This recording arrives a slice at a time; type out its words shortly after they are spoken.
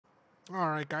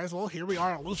Alright guys, well here we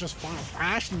are at Losers Finals.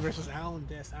 Ashton versus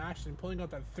AlanDiss. Ashton pulling out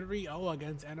that 3-0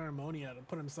 against Anarmonia to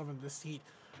put himself in this seat.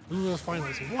 Losers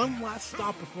Finals. One last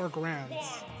stop before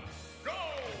Grands.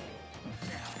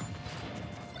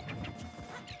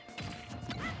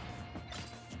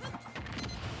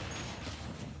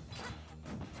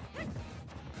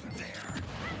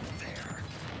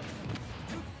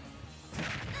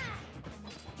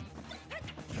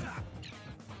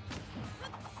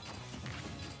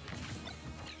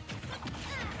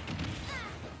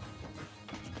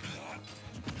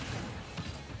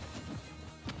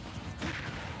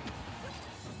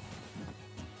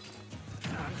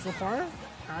 So far,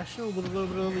 Ashton with a little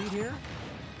bit of a lead here.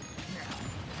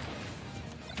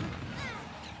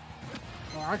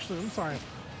 Oh, actually, I'm sorry.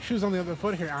 She was on the other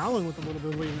foot here. Alan with a little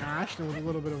bit of lead, and Ashton with a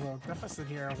little bit of a deficit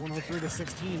here, 103 to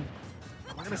 16.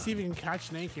 We're gonna see if we can catch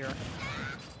Snake here.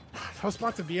 Tough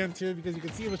spot at the end too, because you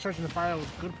can see he was charging the fire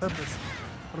with good purpose.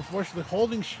 But unfortunately,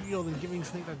 holding shield and giving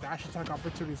Snake that dash attack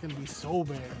opportunity is gonna be so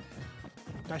big.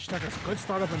 Dash attack has good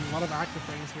startup and a lot of active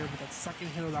frames here, but that second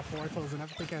hit of that forward throw is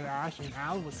enough to take out Ashton. And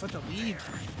Alan with such a lead.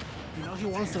 You know he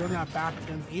wants to run that back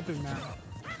against Apin Man.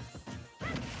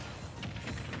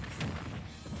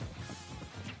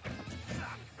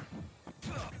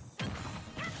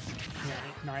 Yeah,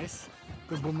 nice.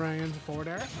 Good boomerang into forward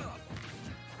air.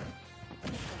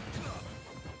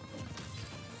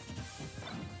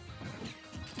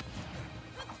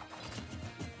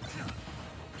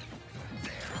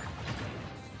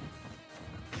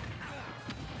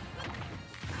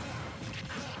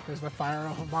 There's the fire.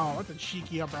 Oh, wow, that's a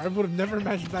cheeky upper. I would have never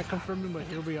imagined that confirming, but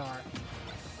here we are.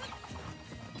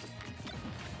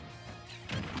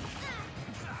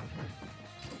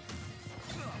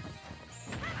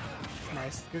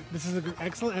 Nice. This is an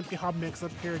excellent empty hop mix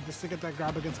up here just to get that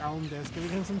grab against AlanDiss, giving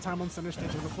him some time on center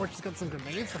stage. And before she's got some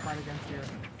grenades to fight against here.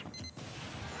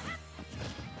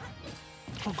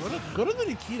 Oh, go to the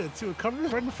Nikita too. It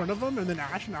covers right in front of him, and then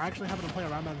Ashton actually having to play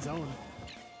around that zone.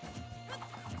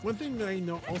 One thing that I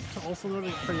know also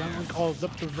noted for Youngling calls the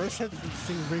reverse hit,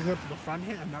 this brings it up to the front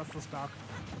hit, and that's the stock.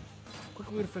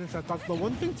 Quickly to finish that thought. The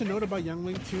one thing to note about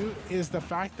Youngling too is the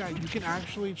fact that you can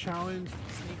actually challenge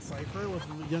Snake Cypher with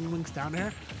Youngling's down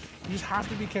air. You just have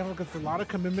to be careful because a lot of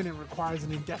commitment it requires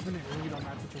an indefinite read on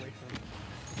that situation.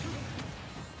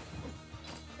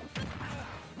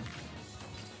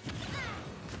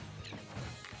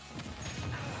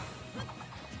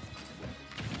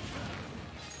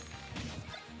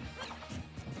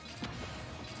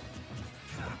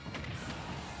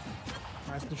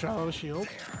 Nice neutral out of shield.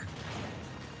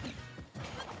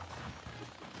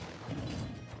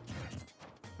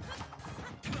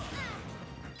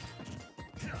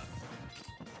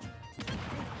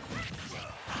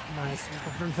 Nice.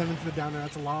 Confirms him into the down there.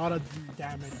 That's a lot of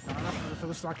damage. Not enough for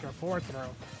the stock here. Forward throw.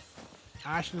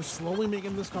 Ashton is slowly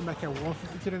making this comeback here.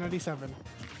 152 to 97.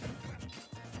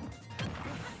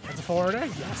 That's a forward air.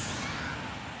 Yes.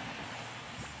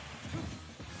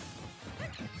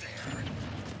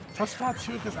 Tough spot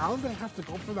too, because Alan didn't have to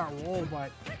go for that roll, but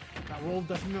that roll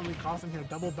definitely cost him here.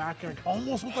 Double back air,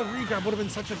 almost with a regrab, would have been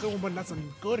such a good one, but that's a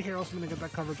good hero spin to get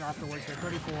that coverage afterwards here.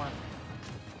 34.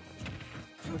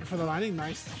 Looking for the lining,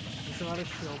 nice. Just a lot of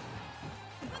shield.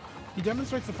 He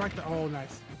demonstrates the fact that, oh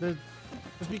nice.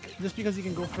 Just because he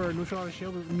can go for a neutral out of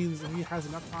shield, it means that he has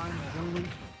enough time.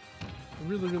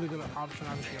 Really, really good option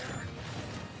out of shield.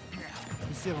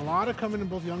 You see a lot of coming in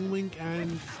both Young Link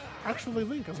and actually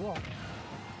Link as well.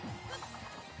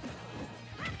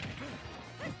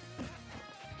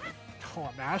 Oh,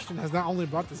 Ashton has not only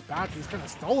brought this back, he's kind of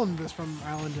stolen this from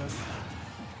AlanDiss.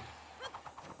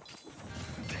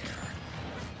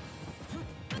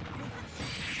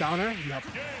 Downer? Yep.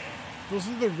 Those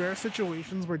are the rare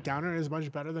situations where downer is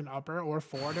much better than upper or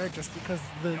forward air just because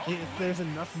if there's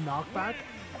enough knockback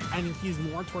and he's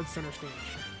more towards center stage.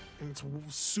 And it's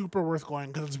super worth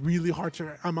going because it's really hard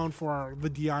to amount for the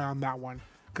DI on that one.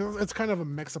 Because it's kind of a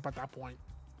mix-up at that point.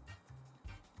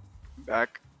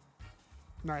 Back.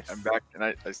 Nice. I'm back, and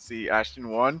I see Ashton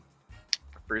won.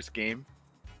 First game.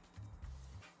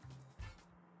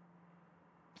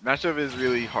 Matchup is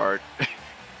really hard.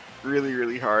 really,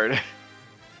 really hard.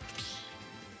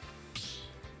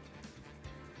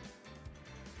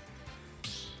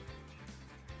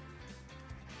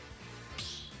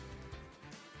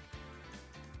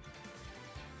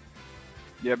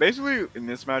 Yeah, basically in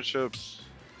this matchup,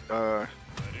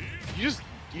 you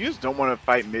just don't want to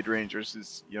fight mid range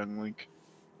versus Young Link.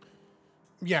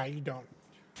 Yeah, you don't.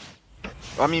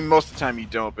 I mean, most of the time you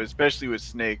don't, but especially with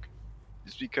Snake,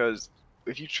 just because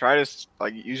if you try to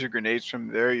like use your grenades from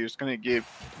there, you're just gonna get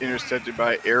intercepted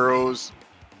by arrows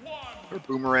or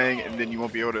boomerang, and then you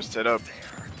won't be able to set up.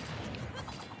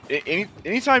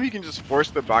 Anytime you can just force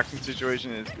the boxing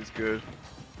situation is good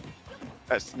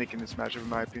at Snake in this matchup, in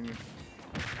my opinion.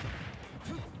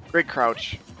 Great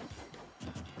crouch.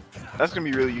 That's gonna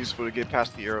be really useful to get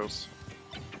past the arrows.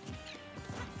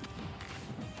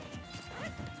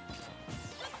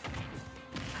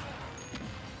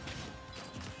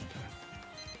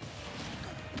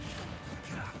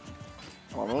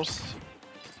 Almost.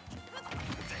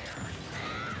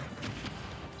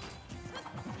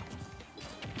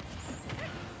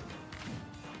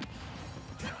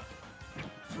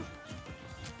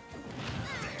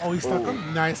 Oh, he stuck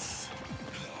him? Nice.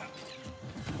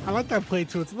 I like that play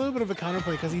too. It's a little bit of a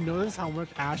counterplay because he knows how much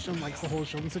Ashton likes the whole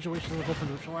shielding situation to go for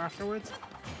neutral afterwards.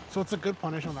 So it's a good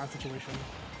punish on that situation.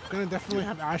 Gonna definitely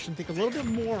have Ashton take a little bit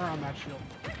more on that shield.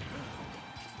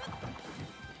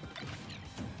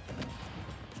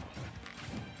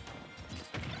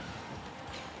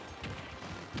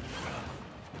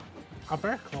 Up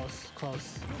air? Close,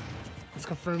 close. This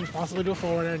confirms possibly to a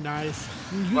forward air. Nice.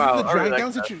 He uses the drag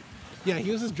down situation. Yeah,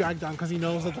 he uses drag down because he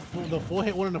knows that the full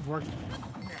hit wouldn't have worked.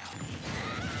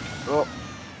 Oh,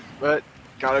 but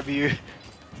gotta be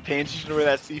paying attention to where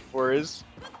that C4 is.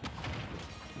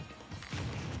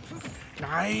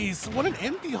 Nice. What an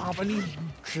empty hop, and he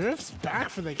drifts back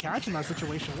for the catch in that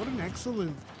situation. What an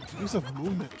excellent use of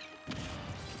movement.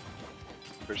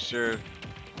 For sure.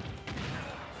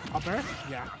 Up air?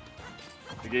 Yeah.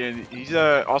 Again, he's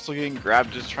also getting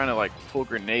grabbed, just trying to like pull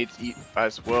grenades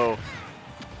as well.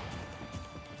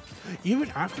 Even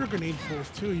after grenade pulls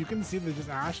too, you can see that just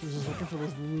Ashton is just looking for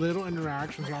those little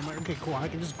interactions where I'm like, okay, cool, I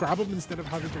can just grab him instead of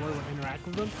having to worry about interact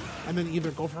with him, and then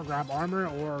either go for grab armor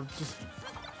or just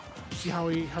see how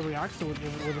he reacts to it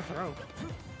with a throw.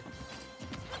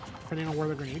 Depending on where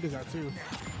the grenade is at too.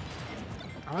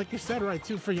 Like you said, right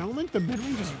too, for Young Link, the mid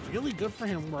range is really good for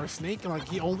him, where Snake, like,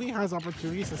 he only has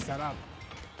opportunities to set up.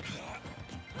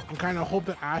 And kind of hope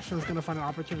that Ashton's gonna find an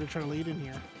opportunity to try to lead in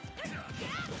here.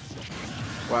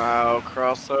 Wow,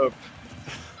 cross up.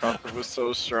 Cross up was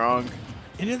so strong.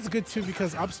 It is good too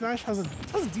because up smash has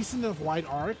a decent enough wide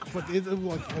arc, but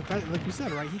like you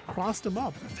said, right, he crossed him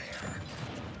up.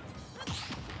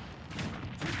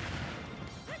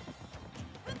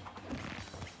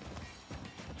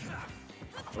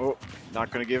 Oh,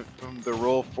 not gonna give him the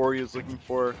roll 4 he was looking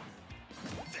for.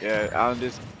 Yeah,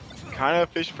 AlanDiss kind of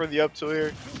fishing for the up tilt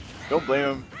here. Don't blame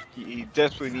him. He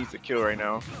desperately needs a kill right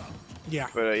now. Yeah.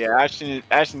 But yeah,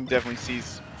 Ashton definitely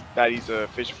sees that he's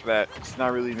fishing for that. It's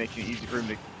not really making it easy for him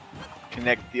to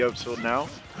connect the up tilt now.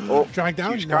 Oh, drag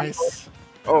down, nice.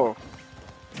 Oh.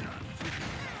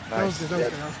 That was good.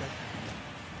 That was good.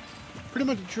 Pretty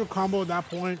much a true combo at that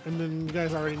point, and then you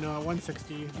guys already know at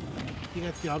 160, he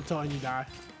gets the up tilt and you die.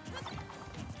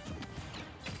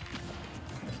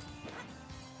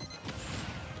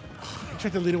 I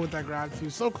tried to lead him with that grab too,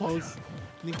 so close.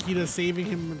 Nikita saving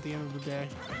him at the end of the day.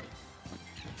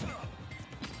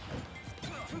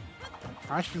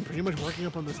 Ashton pretty much working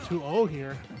up on this 2-0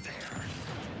 here.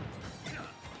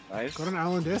 Nice. Good on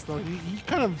AlanDiss though. He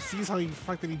kind of sees how the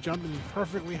fact that he jumped and he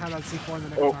perfectly had that C4 in the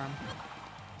next time.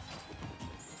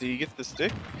 Did you get the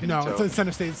stick? No, it's in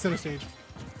center stage. Center stage.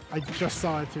 I just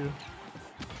saw it too.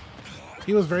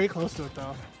 He was very close to it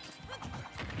though.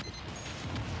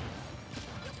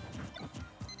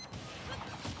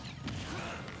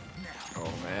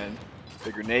 Oh man,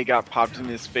 the grenade got popped in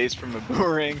his face from a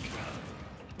boomerang.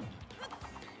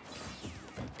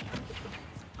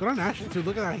 Good on Ashton too.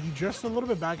 Look at that. He drifts a little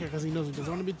bit back here because he knows he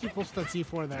doesn't want to be too close to that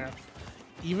C4 there.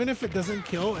 Even if it doesn't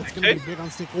kill, it's gonna be big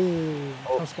on stick. Oh,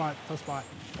 tough spot. Tough spot.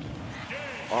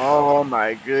 Oh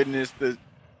my goodness, the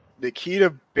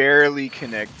Nikita barely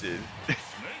connected.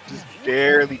 Just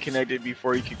barely connected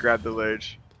before he could grab the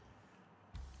ledge.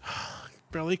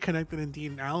 Barely connected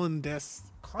indeed. AlanDiss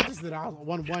clutches it out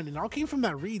 1-1, and it all came from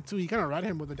that read too. He kind of read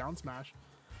him with a down smash.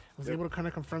 Was able to kind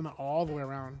of confirm that all the way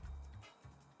around.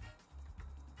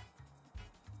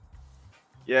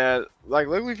 Yeah, like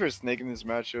luckily for Snake in this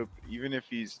matchup, even if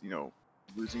he's, you know,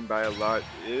 losing by a lot,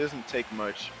 it doesn't take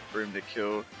much for him to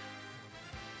kill.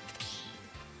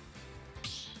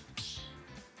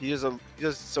 He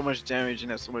does so much damage and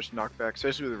has so much knockback,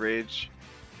 especially with Rage.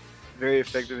 Very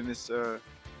effective in this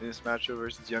matchup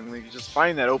versus Young Link. Just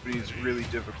finding that opening is really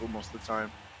difficult most of the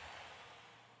time.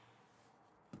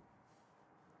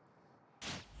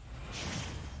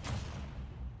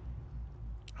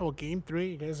 Oh, game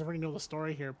 3. You guys already know the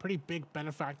story here. Pretty big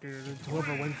benefactor to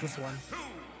whoever wins this one. 2,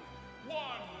 1,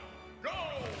 go!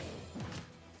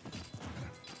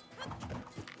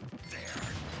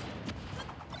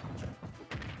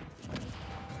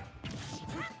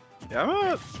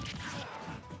 Yeah,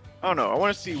 I don't know. I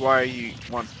want to see why he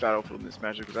wants Battlefield in this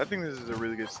matchup because I think this is a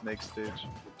really good Snake stage.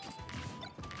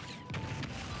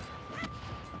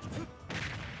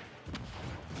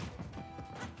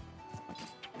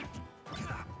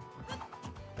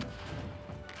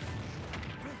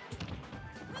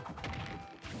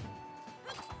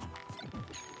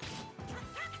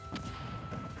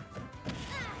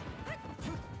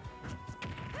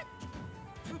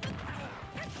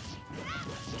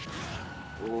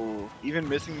 Oh, even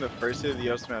missing the first hit of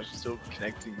the up smash, still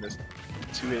connecting this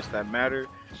 2 hits that matter.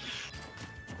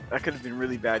 That could have been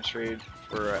really bad trade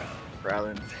for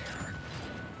Alan.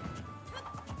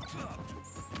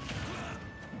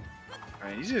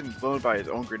 Alright, he's getting blown by his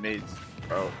own grenades,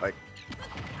 bro. Like,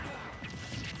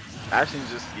 Ashton's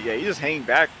just, yeah, he's just hanging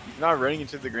back. He's not running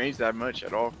into the grenades that much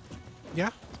at all. Yeah.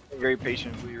 Very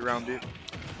patiently around it.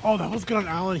 Oh, that was good on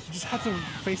Alan. He just had to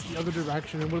face the other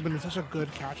direction. It would have been such a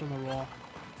good catch on the roll.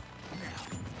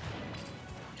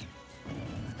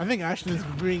 I think Ashton is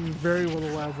being very well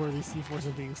aware of where these C4s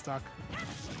are being stuck.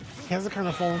 He hasn't kind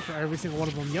of fallen for every single one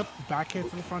of them. Yep, back hit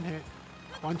to the front hit.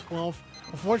 112.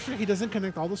 Unfortunately, he doesn't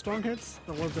connect all the strong hits.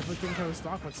 The would have definitely taken care of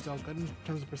stock, but still good in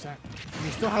terms of percent. And he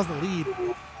still has the lead.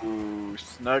 Ooh,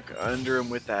 snuck under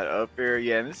him with that up air.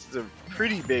 Yeah, and this is a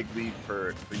pretty big lead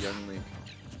for Young Link.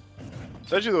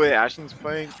 Especially the way Ashton's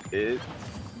playing, it's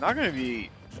not going to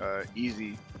be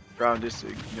easy for AlanDiss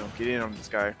to, get in on this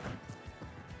guy.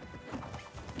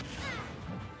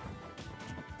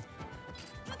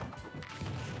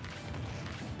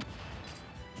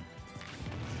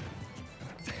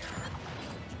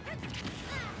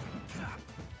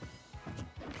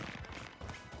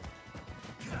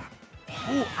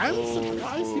 Oh, I'm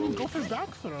surprised he didn't go for back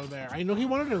throw there. I know he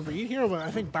wanted to read here, but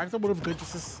I think back throw would have been good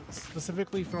just to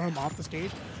specifically throw him off the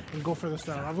stage and go for the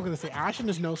throw. I was going to say, Ashton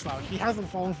is no slouch. He hasn't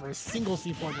fallen for a single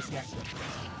C4 just yet.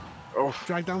 Oh.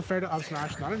 Drag down fair to up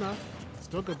smash, not enough.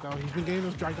 Still good though. He's been getting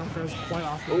those drag down fairs quite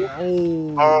often.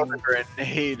 Oh, the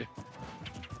grenade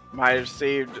might have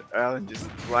saved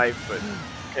AlanDiss' life, but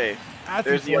okay. That's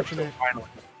there's unfortunate. The final.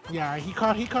 Yeah, he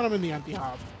caught him in the empty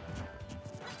hop.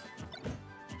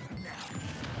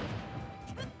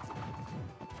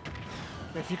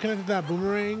 If you connected that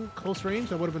boomerang close range,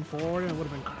 that would have been forward and it would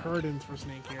have been curtains for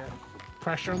Snake here.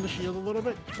 Pressure on the shield a little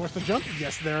bit. Force the jump.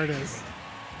 Yes, there it is.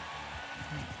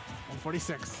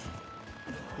 146.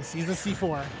 He sees the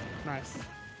C4. Nice.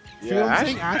 Yeah, see what I'm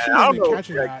saying? Ashton has been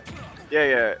catching that.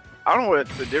 Yeah. I don't know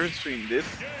what's the difference between this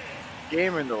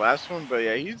game and the last one, but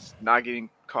yeah, he's not getting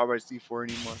caught by C4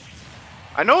 anymore.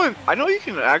 I know you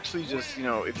can actually just,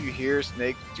 if you hear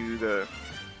Snake do the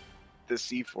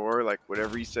C4, like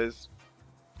whatever he says,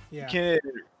 yeah. You can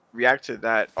react to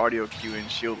that audio cue in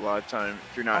shield a lot of time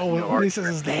if you're not. Oh, what he says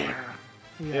is there.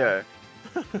 Yeah.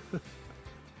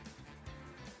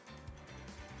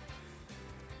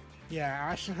 Yeah,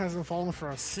 Ashton hasn't fallen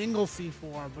for a single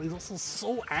C4, but he's also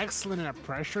so excellent at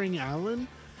pressuring Alan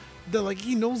that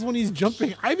he knows when he's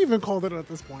jumping. I've even called it at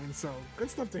this point, so good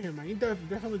stuff to him, man. He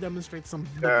definitely demonstrates some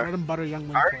bread and butter Young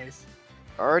Link plays.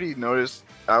 I already noticed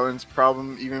Alan's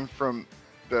problem even from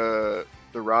the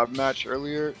Rob match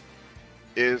earlier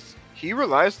is he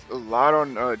relies a lot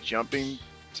on jumping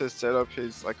to set up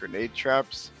his grenade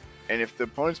traps, and if the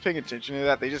opponent's paying attention to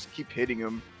that, they just keep hitting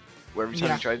him every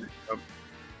time he tries to jump.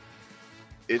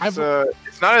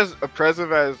 It's not as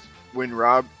oppressive as when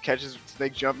Rob catches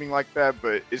Snake jumping like that,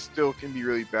 but it still can be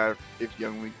really bad if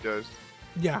Young Link does.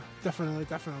 Yeah, definitely.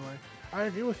 I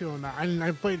agree with you on that. And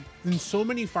I've played in so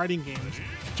many fighting games.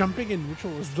 Jumping in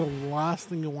neutral is the last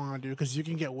thing you want to do because you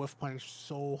can get whiff punished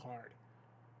so hard.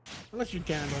 Unless you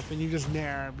can, then you just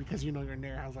nair because your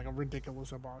nair has a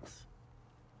ridiculous hitbox.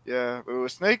 Yeah, but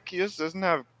with Snake, he just doesn't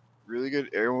have really good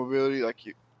air mobility.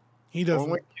 He doesn't.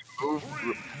 Only move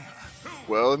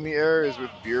well in the air is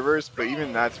with Beerverse, but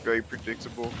even that's very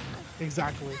predictable.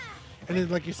 Exactly. And then,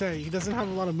 like you said, he doesn't have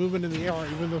a lot of movement in the air,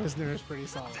 even though his nair is pretty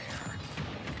solid.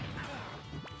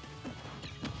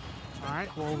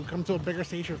 Alright, well, we come to a bigger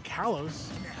stage here of Kalos.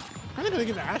 Kind of going to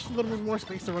give Ashton a little bit more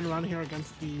space to run around here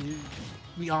against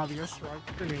the obvious,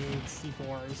 right? Grenades,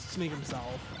 C4s, Snake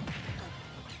himself.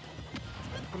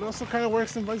 But it also kind of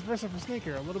works in vice versa for Snake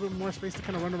here. A little bit more space to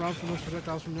kind of run around from those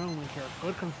projectiles from Young Link here.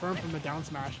 Good confirm from the down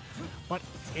smash, but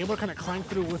it's able to kind of climb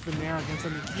through with the nair against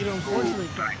the Nikita. Unfortunately,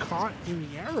 got caught in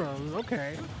the arrows.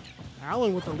 Okay.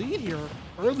 Alan with the lead here.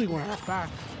 Early one half back.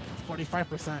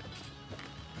 45%.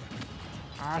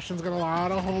 Ashton's got a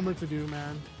lot of homework to do,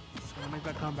 man. He's gonna make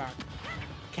that comeback.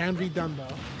 Can be done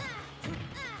though.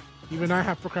 Even I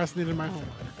have procrastinated my homework,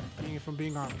 if I'm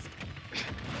being honest.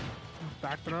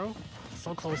 Back throw.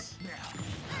 So close.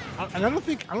 And I don't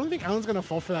think Alan's gonna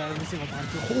fall for that every single time.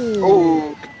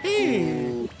 Oh, He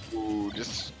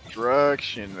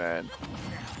action, man.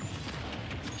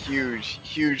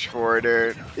 Huge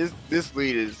forwarder. This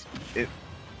lead is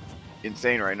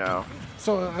insane right now.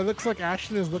 So it looks like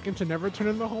Ashton is looking to never turn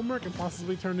in the homework and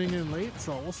possibly turning in late.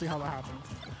 So we'll see how that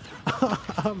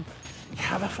happens.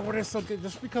 Yeah, that forward is so good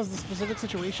just because the specific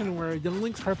situation where Young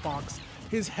Link's hurtbox,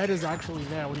 his head is actually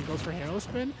there when he goes for hero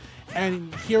spin,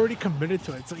 and he already committed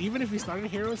to it. So even if he started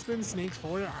hero spin, Snake's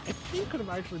forward, I think could have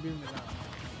actually been it up.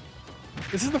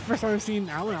 This is the first time I've seen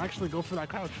Alan actually go for that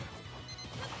crouch.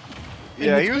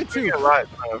 Yeah, he was doing a lot in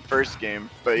the first game,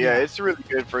 but yeah, it's really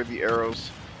good for the arrows.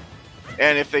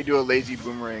 And if they do a lazy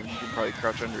boomerang, you can probably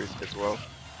crouch under it as well.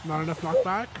 Not enough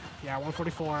knockback. Yeah,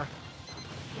 144.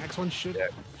 Next one should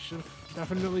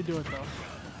definitely do it though.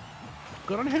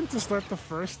 Good on him to start the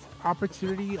first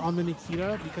opportunity on the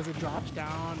Nikita because it drops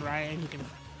down, right? And he can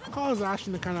cause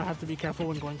Ashton to kind of have to be careful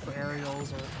when going for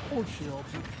aerials or hold shields.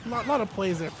 A lot of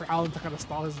plays there for Alan to kind of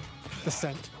stall his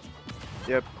descent.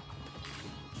 Yep.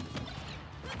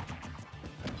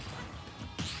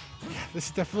 This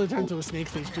is definitely turned into a Snake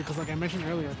stage too, because like I mentioned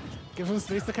earlier, gives him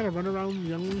space to kind of run around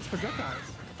Youngling's projectiles,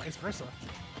 vice versa.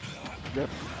 Yep.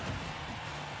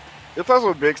 It's also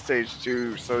a big stage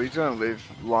too, so he's gonna live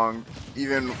long,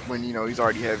 even when he's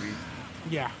already heavy.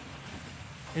 Yeah,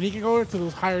 and he can go to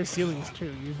those higher ceilings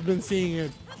too. You've been seeing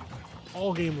it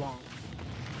all game long.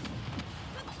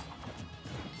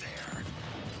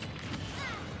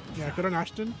 Yeah, good on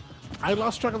Ashton. I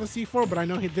lost track of the C4, but I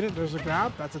know he didn't. There's a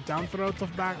grab. That's a down throw to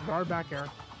bar back air.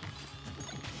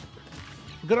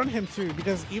 Good on him too,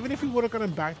 because even if he would have gone a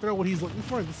back throw, what he's looking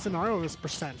for in this scenario is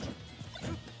percent.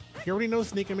 He already knows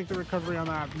Snake can make the recovery on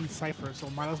that Cypher, so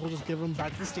might as well just give him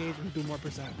back to the stage and do more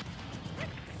percent.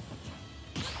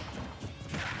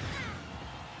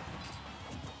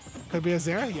 Could be a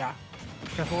Zare? Yeah.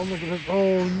 Careful on the...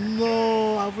 Oh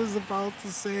no! I was about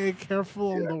to say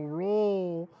careful on the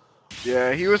roll.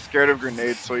 Yeah, he was scared of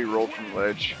grenades, so he rolled from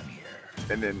ledge.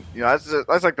 And then,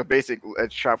 that's like the basic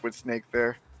ledge trap with Snake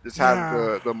there. Just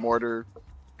have the mortar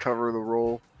cover the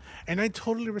roll. And I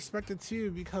totally respect it too,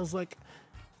 because like,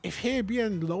 if he had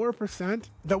been lower percent,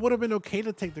 that would have been okay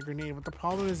to take the grenade. But the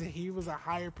problem is that he was a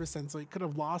higher percent, so he could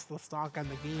have lost the stock on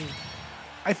the game.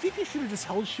 I think he should have just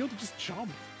held shield and just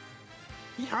jumped.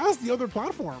 He has the other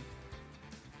platform.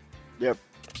 Yep.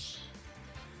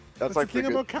 That's like the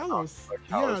thing about Kalos.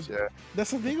 Yeah, that's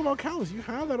the thing about Kalos. You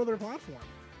have that other platform.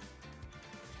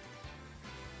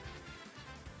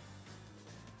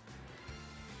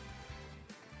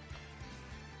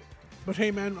 But hey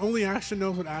man, only Ashton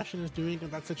knows what Ashton is doing in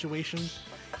that situation.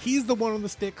 He's the one on the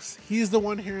sticks. He's the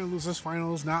one here in Losers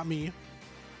Finals, not me.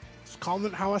 Just calling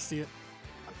it how I see it.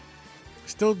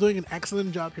 Still doing an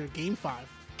excellent job here. Game 5.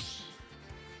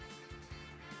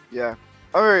 Yeah,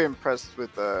 I'm very impressed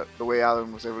with the way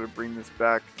Alan was able to bring this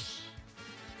back.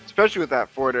 Especially with that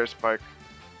forward air spike.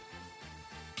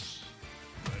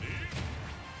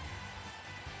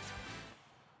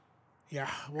 Yeah,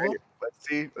 well...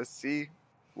 Let's see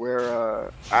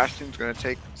where Ashton's going to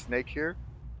take Snake here.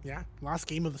 Yeah, last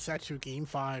game of the set to game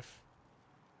 5.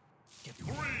 3,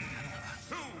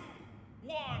 2,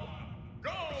 1,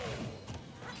 go!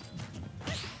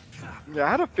 Yeah, I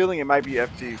had a feeling it might be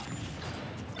FT.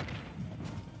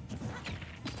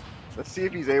 Let's see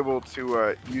if he's able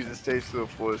to use the stage to the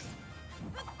fullest.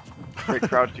 Great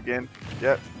crouch again.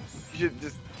 Yep. He should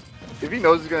just, if he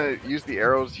knows he's going to use the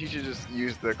arrows, he should just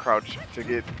use the crouch to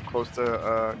get close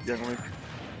to Young Link.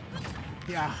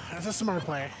 Yeah, that's a smart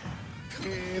play.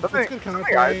 It's good counter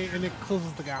play, and it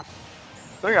closes the gap.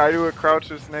 Something I do with crouch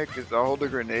with Snake is I'll hold a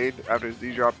grenade after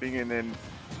Z dropping, and then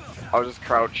I'll just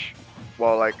crouch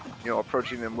while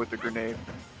approaching them with the grenade.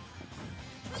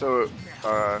 So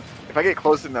if I get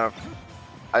close enough,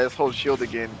 I just hold shield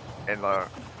again and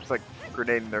just like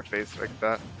grenade in their face like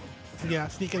that. Yeah,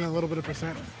 sneak in a little bit of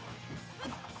percent.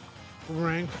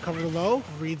 Rank, cover the low,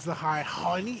 reads the high.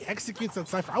 Oh, and he executes that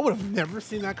Cypher. I would have never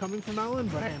seen that coming from Alan,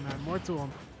 but hey man, more to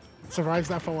him. Survives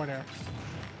that forward air.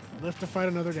 Live to fight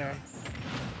another day.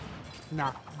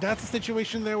 Nah, that's a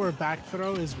situation there where back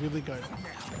throw is really good.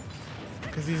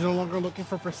 Because he's no longer looking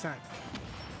for percent.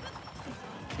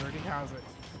 He already has it.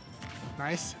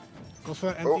 Nice. Goes for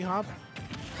that empty hop.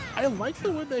 I like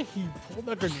the way that he pulled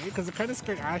that grenade because it kind of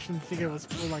scared Ashton thinking it was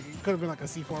like it could have been like a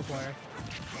C4 player.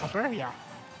 Up air? Yeah.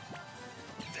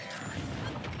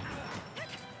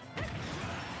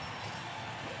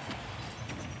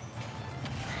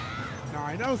 Now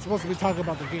I know I'm supposed to be talking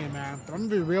about the game, man, but I'm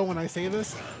gonna be real when I say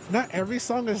this. Not every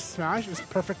song in Smash is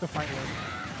perfect to fight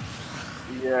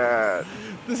with. Yeah.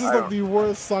 This is like the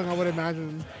worst song I would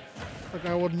imagine. Like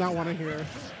I would not want to hear.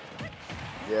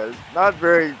 Yeah, not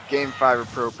very Game 5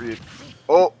 appropriate.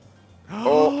 Oh,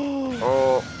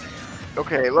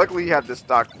 Okay, luckily he had the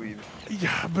stock lead.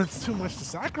 Yeah, but it's too much to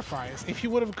sacrifice. If he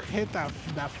would have hit that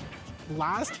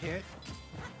last hit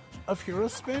of Hero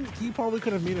Spin, he probably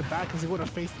could have made it back because he would have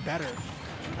faced better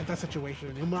at that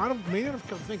situation. He might have made it have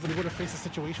killed Snake, but he would have faced the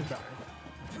situation better.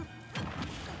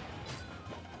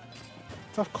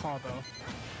 Tough call though.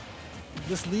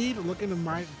 This lead looking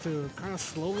to kind of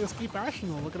slowly escape Ashton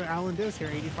though. Looking at AlanDiss here,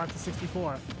 85 to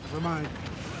 64. Never mind.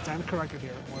 Time corrected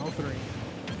here, 103.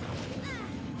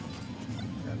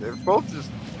 Yeah, they're both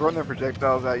just throwing their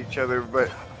projectiles at each other,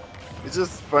 but it's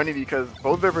just funny because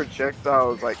both their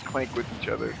projectiles like clank with each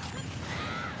other.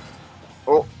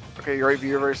 Oh, okay, right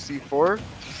V reverse C4.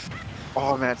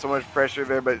 Oh man, so much pressure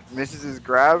there, but misses his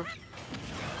grab.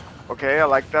 Okay, I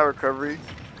like that recovery.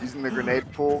 Using the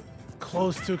grenade pull.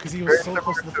 Close to, because he was so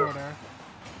close to the floor there.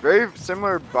 Very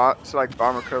similar to like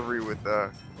bomb recovery with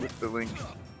the Link.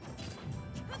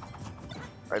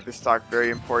 Right, this stock very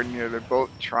important here. They're both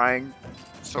trying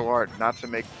so hard not to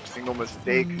make a single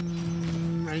mistake.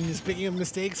 And speaking of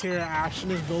mistakes here,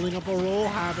 Ashton is building up a roll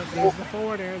habit. There's the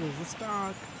forward air, there's the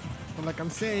stock. But like I'm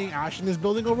saying, Ashton is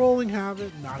building a rolling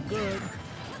habit. Not good.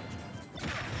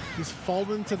 He's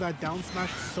fallen to that down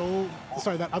smash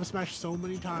that up smash so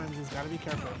many times. He's got to be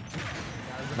careful.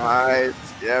 Nice.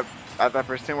 Yep. At that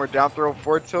percent where down throw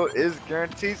forward tilt is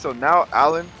guaranteed. So now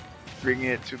Alan bringing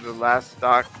it to the last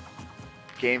stock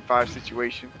game 5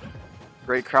 situation.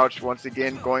 Great crouch once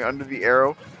again going under the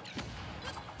arrow.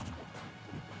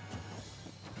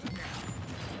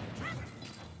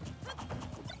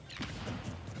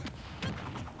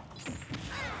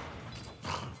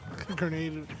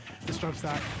 Grenade disrupts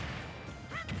that.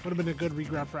 Would have been a good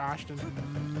regrab for Ashton.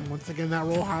 Once again, that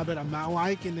roll habit, I'm not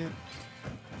liking it.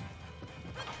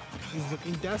 He's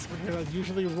looking desperate here. Like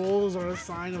usually rolls are a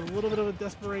sign of a little bit of a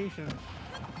desperation.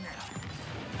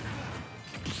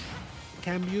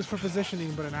 Can be used for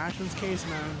positioning, but in Ashton's case,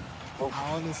 man,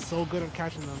 Alan is so good at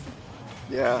catching them.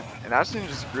 Yeah, and Ashton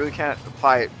just really can't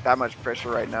apply that much pressure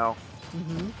right now.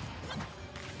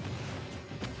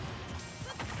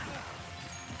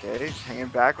 Okay, hanging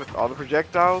back with all the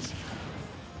projectiles.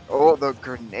 Oh, the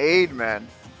grenade, man.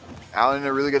 Alan in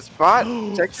a really good spot.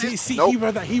 See, nope. he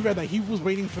read that. He was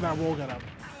waiting for that roll get up.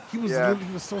 He was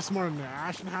so smart in there.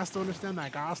 Ashton has to understand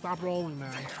that. Gotta stop rolling,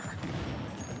 man.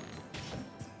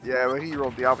 Yeah, but he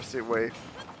rolled the opposite way.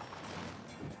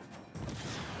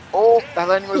 Oh, that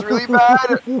landing was really bad.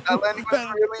 That landing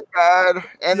was really bad.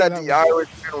 And that DI was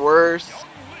even worse.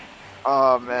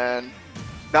 Oh, man.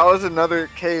 That was another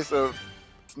case of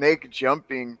Snake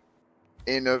jumping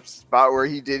in a spot where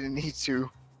he didn't need to.